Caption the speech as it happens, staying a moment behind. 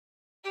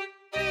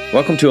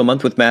Welcome to A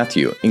Month with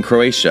Matthew in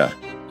Croatia.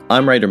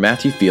 I'm writer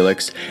Matthew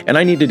Felix, and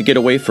I needed to get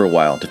away for a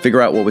while to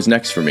figure out what was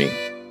next for me.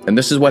 And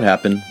this is what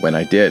happened when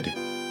I did.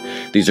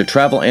 These are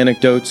travel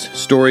anecdotes,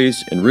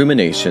 stories, and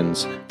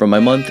ruminations from my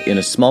month in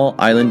a small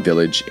island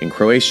village in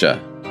Croatia.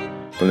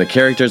 From the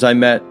characters I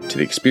met, to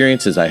the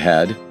experiences I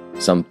had,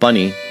 some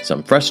funny,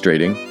 some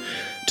frustrating,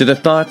 to the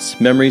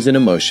thoughts, memories, and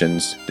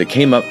emotions that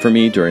came up for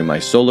me during my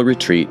solo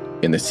retreat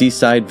in the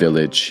seaside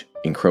village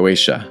in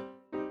Croatia.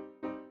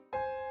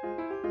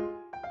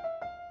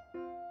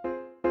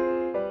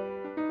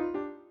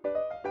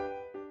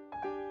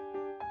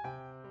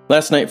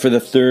 Last night for the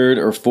third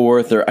or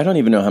fourth, or I don't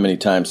even know how many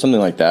times,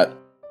 something like that,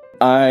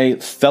 I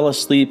fell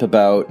asleep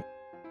about,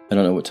 I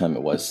don't know what time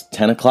it was,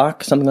 10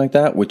 o'clock, something like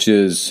that, which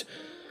is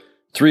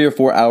 3 or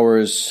 4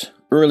 hours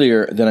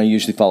earlier than I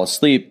usually fall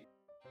asleep.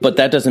 But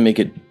that doesn't make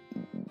it,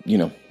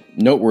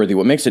 noteworthy.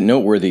 What makes it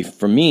noteworthy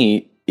for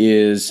me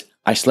is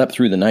I slept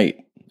through the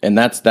night. And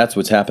that's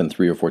what's happened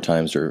 3 or 4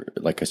 times, or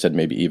like I said,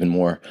 maybe even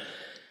more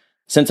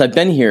since I've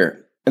been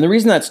here. And the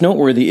reason that's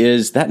noteworthy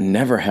is that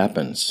never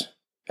happens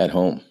at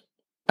home.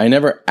 I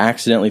never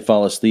accidentally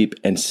fall asleep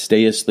and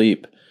stay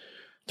asleep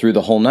through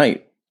the whole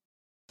night.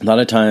 A lot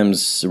of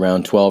times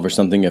around 12 or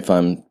something, if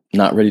I'm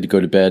not ready to go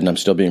to bed and I'm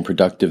still being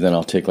productive, then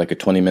I'll take like a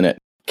 20-minute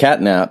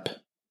cat nap,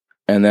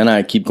 and then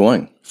I keep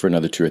going for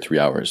another 2 or 3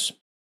 hours.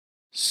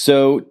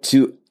 So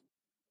to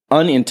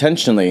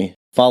unintentionally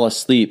fall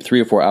asleep 3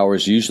 or 4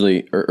 hours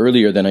usually, or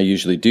earlier than I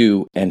usually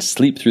do, and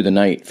sleep through the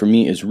night for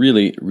me is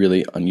really,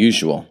 really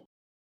unusual.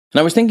 And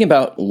I was thinking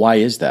about why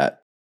is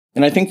that?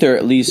 And I think there are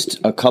at least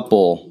a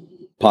couple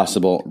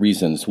possible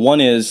reasons. One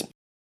is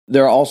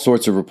there are all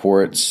sorts of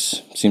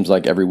reports. Seems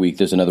like every week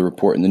there's another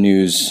report in the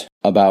news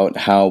about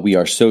how we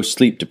are so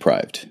sleep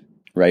deprived,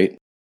 right?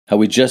 How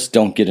we just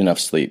don't get enough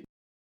sleep.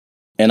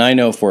 And I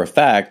know for a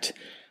fact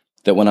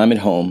that when I'm at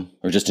home,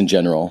 or just in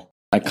general,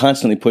 I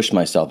constantly push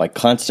myself. I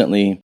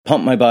constantly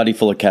pump my body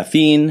full of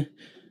caffeine,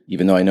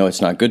 even though I know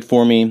it's not good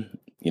for me,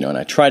 and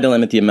I try to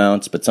limit the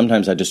amounts, but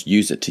sometimes I just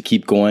use it to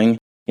keep going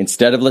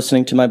instead of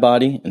listening to my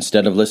body,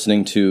 instead of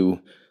listening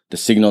to the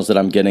signals that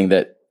I'm getting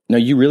that, no,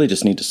 you really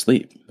just need to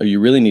sleep, or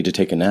you really need to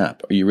take a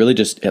nap, or you really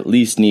just at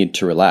least need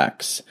to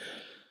relax.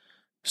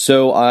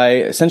 So I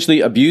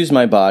essentially abuse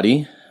my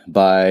body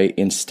by,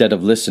 instead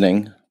of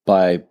listening,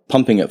 by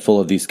pumping it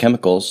full of these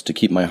chemicals to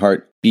keep my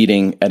heart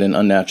beating at an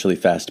unnaturally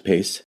fast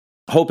pace,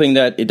 hoping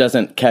that it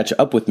doesn't catch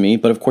up with me,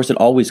 but of course it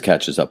always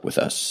catches up with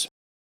us.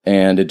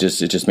 And it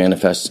just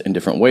manifests in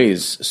different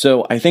ways.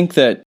 So I think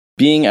that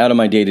being out of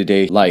my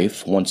day-to-day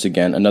life, once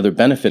again, another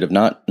benefit of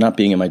not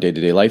being in my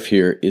day-to-day life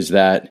here is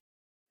that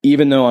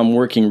even though I'm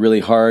working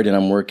really hard and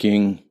I'm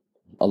working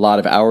a lot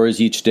of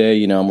hours each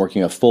day, I'm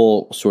working a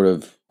full sort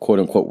of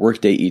quote-unquote work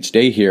day each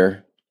day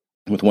here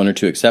with 1 or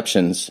 2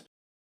 exceptions,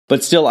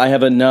 but still I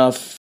have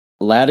enough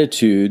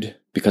latitude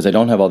because I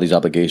don't have all these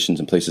obligations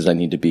and places I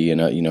need to be in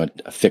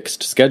a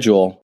fixed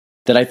schedule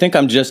that I think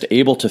I'm just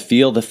able to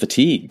feel the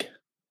fatigue.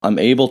 I'm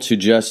able to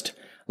just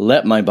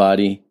let my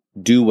body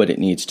do what it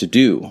needs to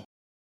do.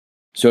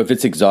 So if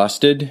it's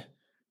exhausted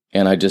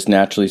and I just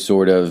naturally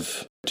sort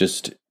of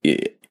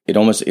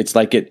it's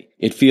like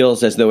it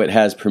feels as though it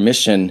has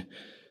permission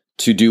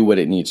to do what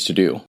it needs to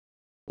do.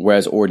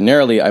 Whereas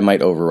ordinarily I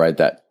might override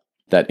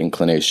that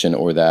inclination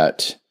or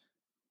that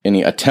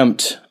any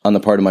attempt on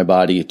the part of my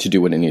body to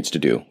do what it needs to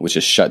do, which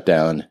is shut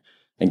down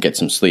and get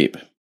some sleep.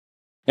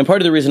 And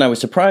part of the reason I was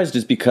surprised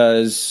is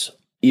because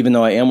even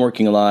though I am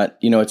working a lot,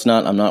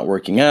 I'm not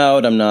working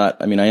out. I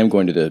am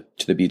going to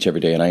the beach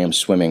every day and I am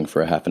swimming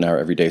for a half an hour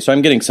every day. So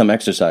I'm getting some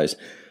exercise,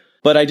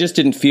 but I just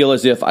didn't feel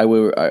as if I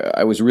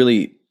was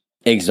really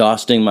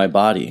exhausting my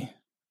body.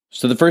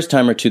 So the first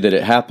time or two that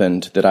it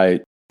happened, that I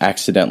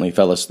accidentally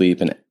fell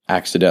asleep and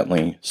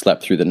accidentally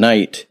slept through the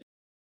night,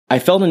 I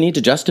felt a need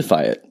to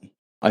justify it.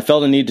 I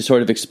felt a need to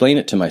sort of explain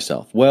it to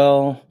myself.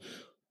 Well,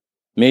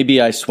 maybe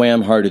I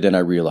swam harder than I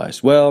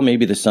realized. Well,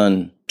 maybe the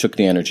sun took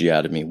the energy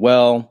out of me.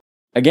 Well,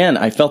 again,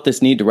 I felt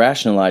this need to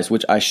rationalize,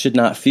 which I should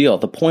not feel.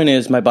 The point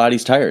is, my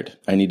body's tired.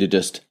 I need to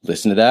just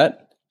listen to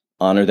that,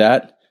 honor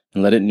that,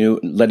 and let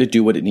it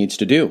do what it needs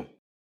to do.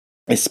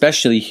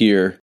 Especially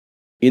here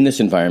in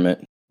this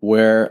environment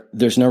where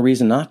there's no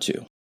reason not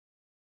to.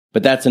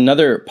 But that's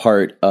another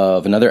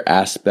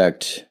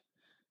aspect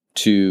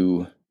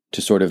to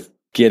sort of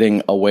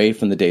getting away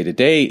from the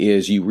day-to-day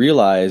is you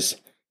realize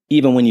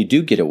even when you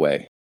do get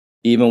away,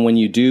 even when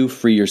you do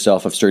free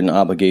yourself of certain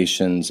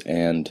obligations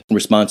and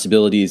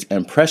responsibilities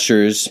and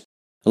pressures,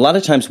 a lot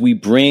of times we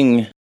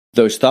bring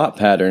those thought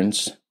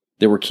patterns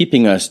that were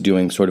keeping us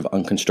doing sort of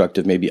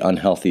unconstructive, maybe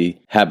unhealthy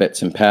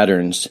habits and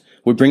patterns,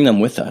 we bring them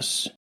with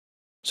us.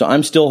 So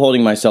I'm still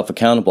holding myself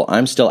accountable.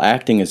 I'm still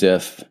acting as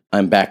if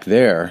I'm back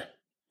there,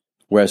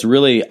 whereas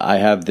really I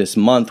have this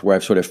month where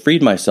I've sort of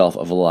freed myself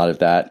of a lot of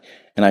that,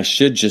 and I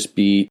should just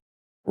be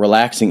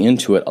relaxing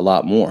into it a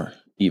lot more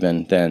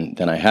even than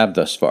I have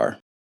thus far.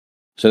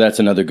 So that's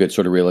another good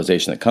sort of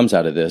realization that comes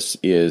out of this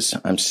is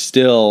I've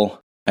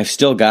still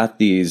got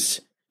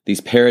these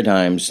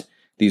paradigms,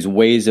 these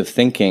ways of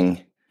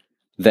thinking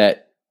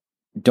that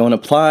don't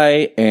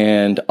apply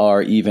and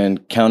are even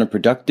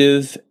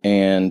counterproductive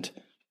and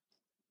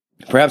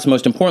perhaps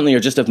most importantly are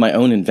just of my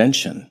own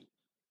invention.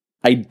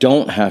 I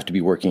don't have to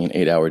be working an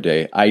 8-hour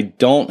day. I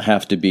don't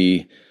have to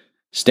be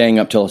staying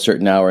up till a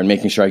certain hour and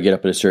making sure I get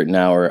up at a certain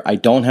hour. I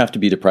don't have to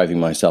be depriving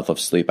myself of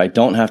sleep. I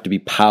don't have to be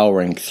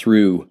powering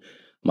through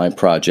my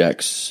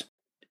projects.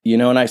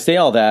 And I say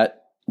all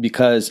that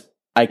because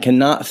I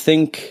cannot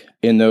think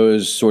in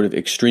those sort of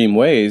extreme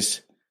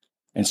ways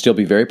and still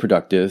be very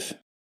productive,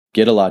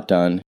 get a lot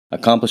done,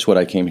 accomplish what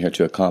I came here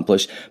to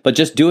accomplish, but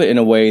just do it in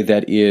a way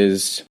that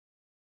is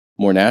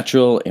more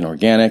natural and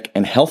organic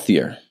and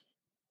healthier.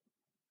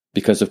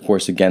 Because, of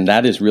course, again,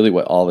 that is really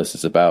what all this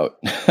is about.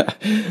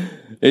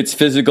 It's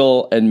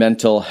physical and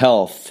mental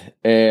health,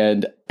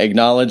 and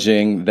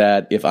acknowledging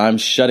that if I'm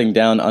shutting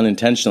down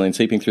unintentionally and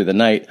sleeping through the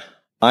night,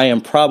 I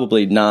am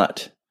probably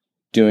not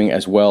doing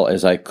as well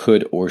as I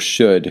could or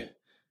should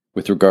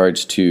with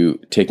regards to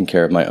taking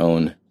care of my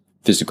own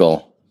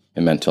physical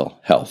and mental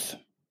health.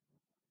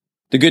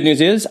 The good news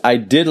is I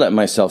did let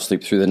myself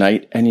sleep through the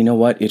night, and you know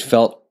what? It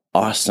felt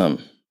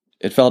awesome.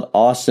 It felt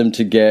awesome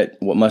to get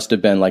what must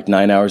have been like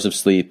 9 hours of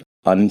sleep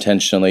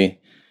unintentionally.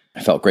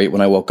 I felt great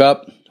when I woke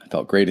up. I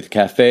felt great at the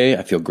cafe.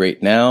 I feel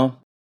great now.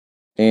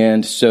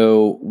 And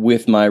so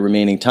with my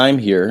remaining time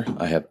here,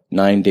 I have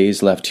 9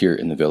 days left here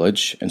in the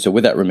village. And so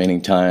with that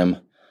remaining time,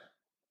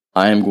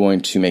 I am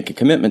going to make a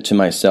commitment to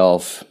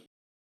myself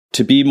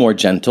to be more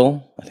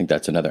gentle. I think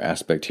that's another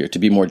aspect here. To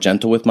be more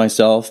gentle with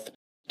myself,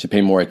 to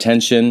pay more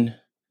attention,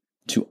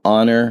 to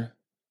honor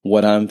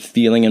what I'm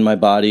feeling in my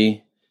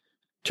body,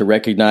 to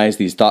recognize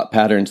these thought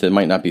patterns that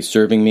might not be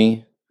serving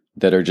me,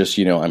 that are just,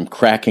 I'm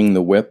cracking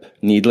the whip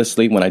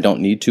needlessly when I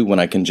don't need to, when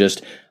I can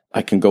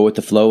go with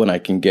the flow and I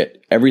can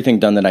get everything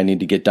done that I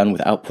need to get done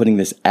without putting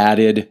this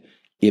added,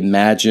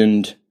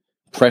 imagined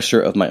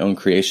pressure of my own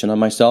creation on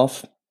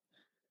myself.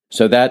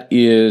 So that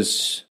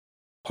is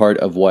part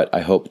of what I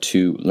hope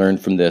to learn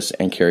from this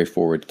and carry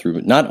forward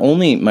through not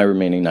only my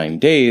remaining 9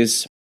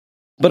 days,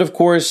 but of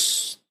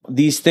course,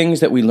 these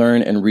things that we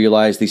learn and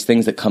realize, these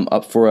things that come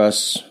up for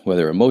us,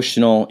 whether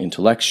emotional,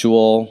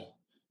 intellectual,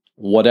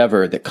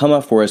 whatever, that come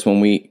up for us when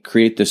we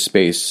create this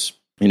space,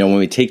 when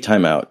we take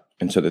time out.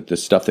 And so that the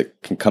stuff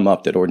that can come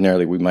up that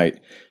ordinarily we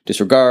might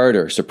disregard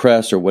or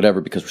suppress or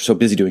whatever because we're so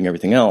busy doing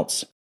everything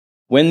else.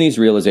 When these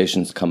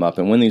realizations come up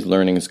and when these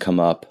learnings come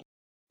up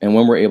and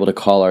when we're able to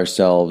call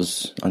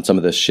ourselves on some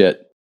of this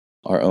shit,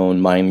 our own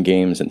mind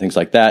games and things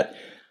like that,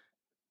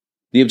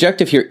 the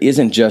objective here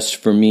isn't just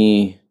for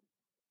me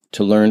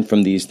to learn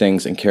from these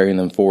things and carry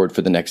them forward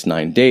for the next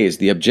 9 days.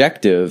 The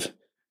objective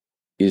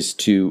is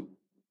to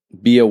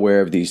be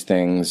aware of these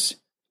things,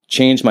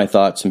 change my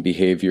thoughts and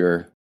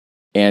behavior,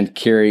 and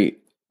carry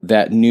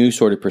that new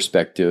sort of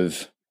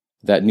perspective,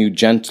 that new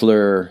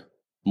gentler,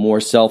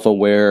 more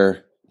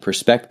self-aware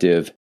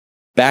perspective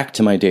back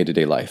to my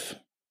day-to-day life.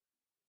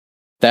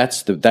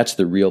 That's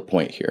the real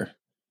point here.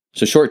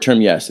 So short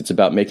term, yes, it's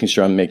about making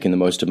sure I'm making the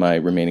most of my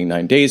remaining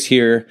 9 days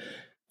here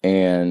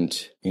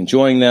and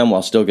enjoying them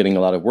while still getting a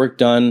lot of work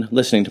done,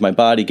 listening to my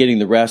body, getting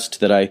the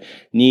rest that I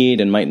need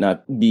and might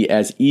not be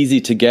as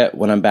easy to get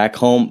when I'm back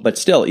home. But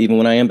still, even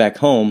when I am back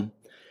home,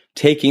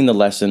 taking the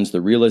lessons, the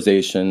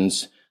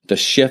realizations, the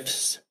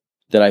shifts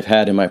that I've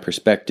had in my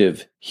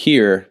perspective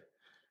here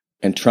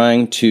and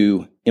trying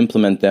to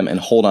implement them and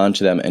hold on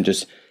to them and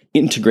just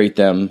integrate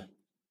them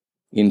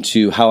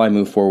into how I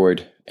move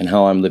forward and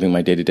how I'm living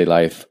my day-to-day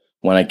life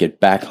when I get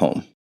back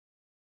home.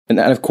 And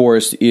that, of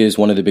course, is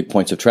one of the big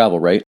points of travel,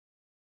 right?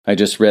 I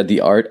just read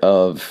The Art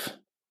of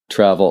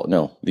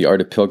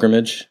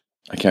Pilgrimage.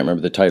 I can't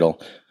remember the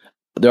title.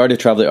 The Art of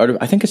Travel,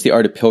 I think it's The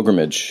Art of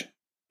Pilgrimage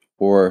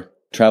or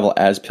Travel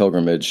as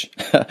Pilgrimage.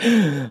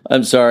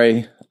 I'm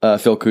sorry,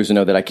 Phil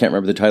Cousineau, that I can't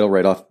remember the title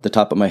right off the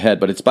top of my head,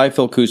 but it's by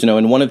Phil Cousineau,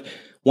 and one of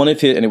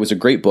his, and it was a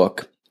great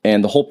book.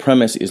 And the whole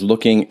premise is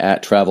looking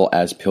at travel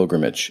as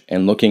pilgrimage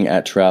and looking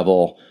at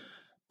travel,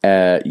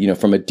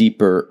 from a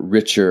deeper,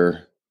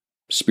 richer,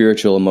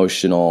 spiritual,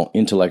 emotional,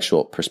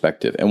 intellectual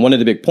perspective. And one of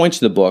the big points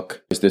of the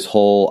book is this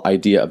whole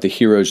idea of the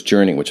hero's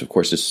journey, which of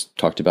course is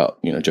talked about,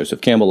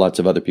 Joseph Campbell, lots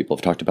of other people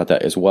have talked about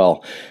that as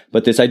well.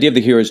 But this idea of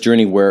the hero's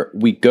journey where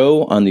we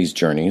go on these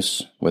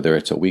journeys, whether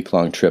it's a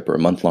week-long trip or a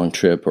month-long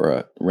trip or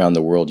a around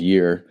the world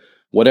year,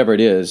 whatever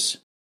it is.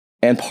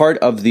 And part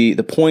of the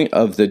point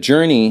of the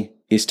journey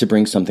is to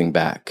bring something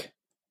back,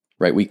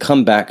 right? We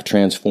come back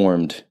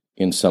transformed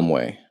in some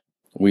way.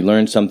 We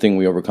learn something,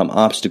 we overcome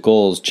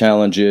obstacles,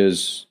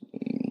 challenges,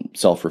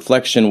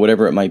 self-reflection,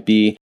 whatever it might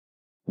be.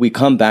 We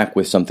come back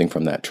with something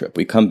from that trip.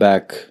 We come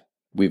back,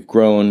 we've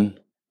grown,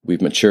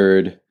 we've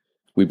matured,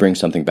 we bring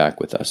something back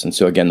with us. And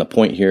so again, the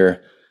point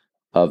here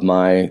of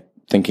my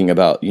thinking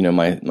about,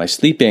 my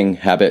sleeping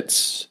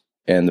habits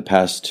and the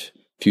past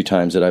few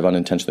times that I've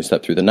unintentionally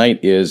slept through the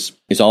night is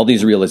all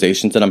these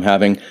realizations that I'm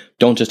having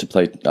don't just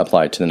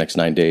apply to the next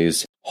 9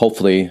 days.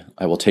 Hopefully,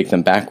 I will take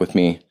them back with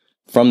me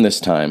from this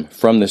time,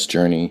 from this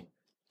journey,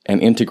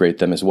 and integrate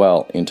them as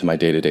well into my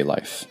day-to-day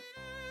life.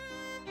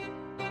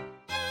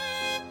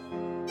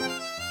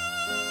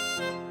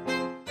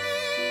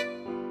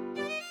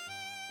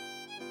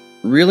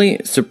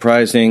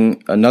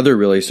 another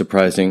really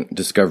surprising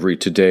discovery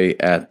today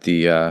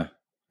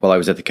while I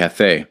was at the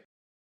cafe.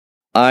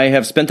 I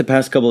have spent the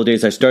past couple of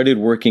days, I started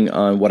working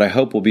on what I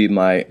hope will be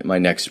my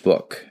next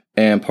book.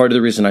 And part of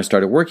the reason I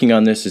started working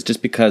on this is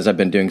just because I've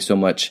been doing so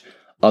much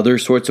other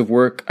sorts of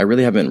work. I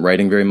really haven't been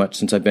writing very much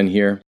since I've been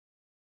here.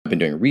 I've been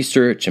doing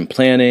research and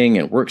planning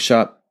and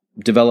workshop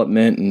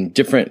development and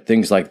different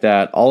things like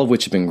that, all of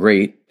which have been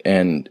great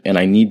and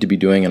I need to be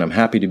doing and I'm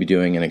happy to be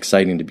doing and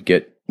exciting to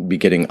be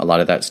getting a lot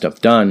of that stuff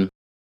done.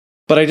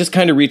 But I just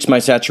kind of reached my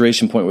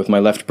saturation point with my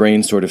left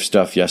brain sort of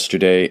stuff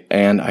yesterday,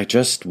 and I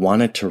just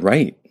wanted to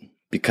write.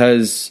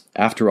 Because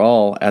after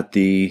all, at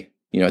the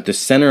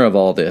center of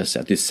all this,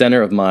 at the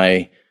center of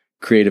my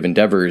creative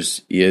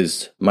endeavors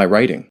is my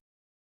writing.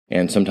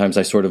 And sometimes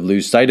I sort of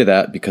lose sight of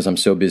that because I'm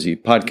so busy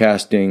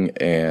podcasting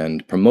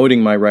and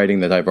promoting my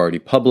writing that I've already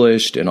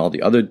published and all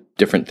the other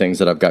different things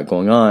that I've got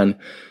going on.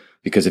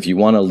 Because if you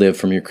want to live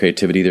from your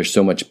creativity, there's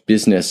so much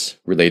business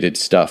related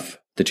stuff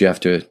that you have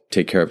to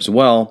take care of as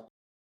well,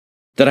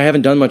 that I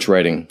haven't done much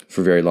writing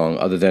for very long,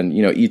 other than,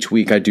 each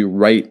week I do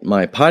write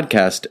my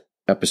podcast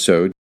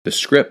episode, the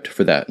script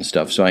for that and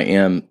stuff. So I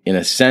am, in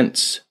a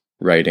sense,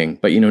 writing,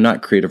 but,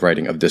 not creative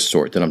writing of this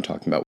sort that I'm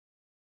talking about.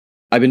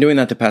 I've been doing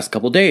that the past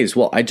couple days.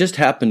 Well, I just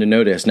happened to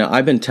notice. Now,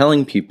 I've been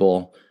telling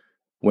people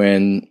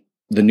when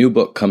the new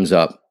book comes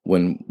up,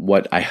 when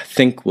what I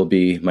think will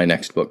be my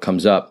next book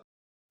comes up,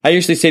 I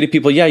usually say to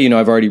people, yeah,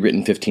 I've already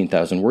written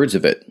 15,000 words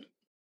of it.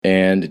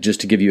 And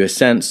just to give you a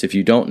sense, if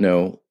you don't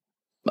know,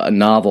 a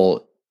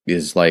novel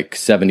is like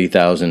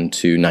 70,000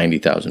 to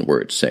 90,000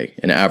 words, say,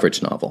 an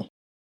average novel.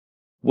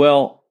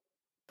 Well,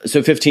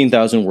 so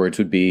 15,000 words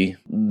would be,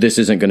 this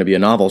isn't going to be a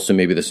novel, so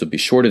maybe this would be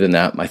shorter than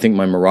that. I think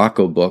my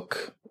Morocco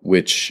book,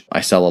 which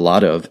I sell a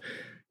lot of,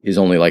 is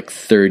only like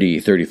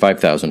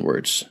 35,000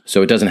 words.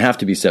 So it doesn't have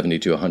to be 70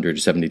 to 100,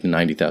 70 to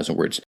 90,000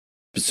 words.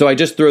 So I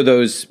just throw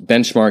those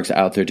benchmarks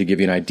out there to give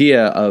you an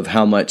idea of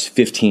how much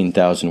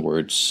 15,000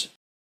 words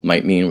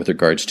might mean with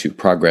regards to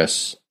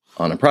progress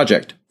on a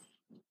project.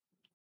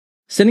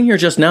 Sitting here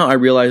just now, I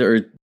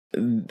realized,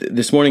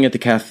 this morning at the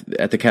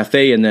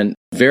cafe, and then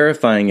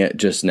verifying it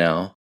just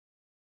now,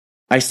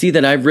 I see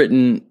that I've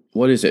written,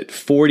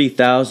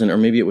 40,000, or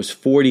maybe it was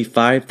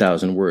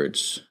 45,000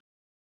 words.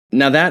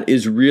 Now that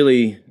is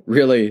really,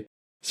 really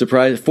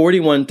surprising.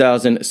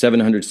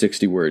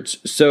 41,760 words.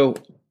 So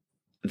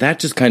that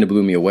just kind of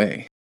blew me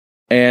away.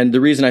 And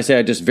the reason I say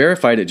I just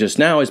verified it just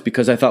now is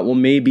because I thought, well,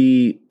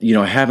 maybe,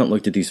 I haven't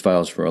looked at these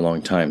files for a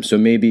long time. So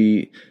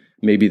maybe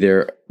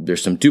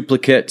there's some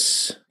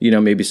duplicates,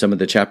 maybe some of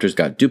the chapters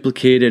got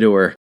duplicated,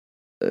 or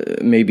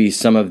maybe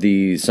some of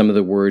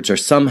the words are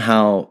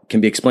somehow can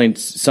be explained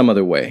some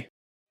other way.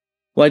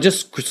 Well, I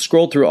just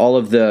scrolled through all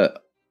of the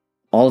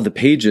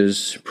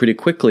pages pretty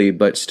quickly,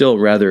 but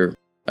still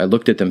I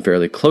looked at them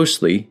fairly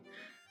closely,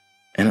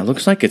 and it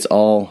looks like it's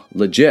all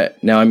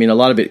legit. Now, a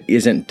lot of it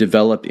isn't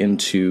developed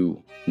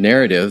into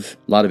narrative.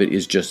 A lot of it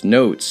is just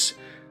notes,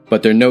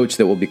 but they're notes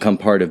that will become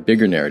part of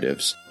bigger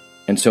narratives.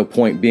 And so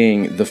point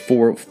being, the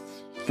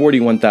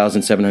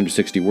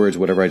 41,760 words,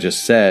 whatever I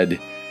just said,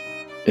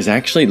 is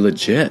actually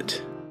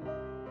legit.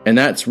 And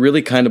that's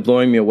really kind of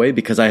blowing me away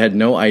because I had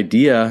no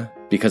idea,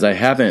 because I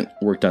haven't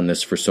worked on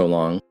this for so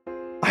long,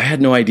 I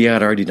had no idea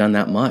I'd already done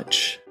that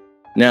much.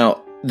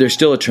 Now, there's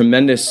still a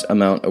tremendous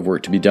amount of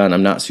work to be done.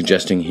 I'm not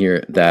suggesting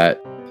here that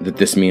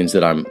this means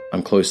that I'm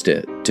close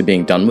to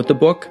being done with the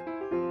book.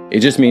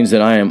 It just means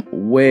that I am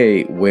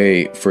way,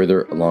 way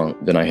further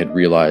along than I had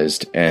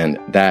realized, and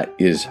that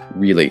is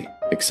really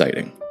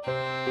exciting.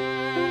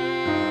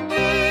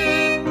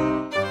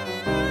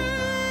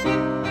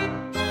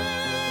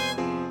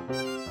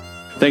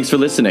 Thanks for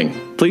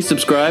listening. Please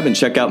subscribe and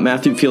check out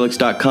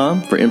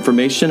MatthewFelix.com for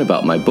information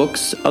about my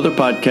books, other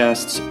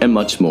podcasts, and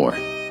much more.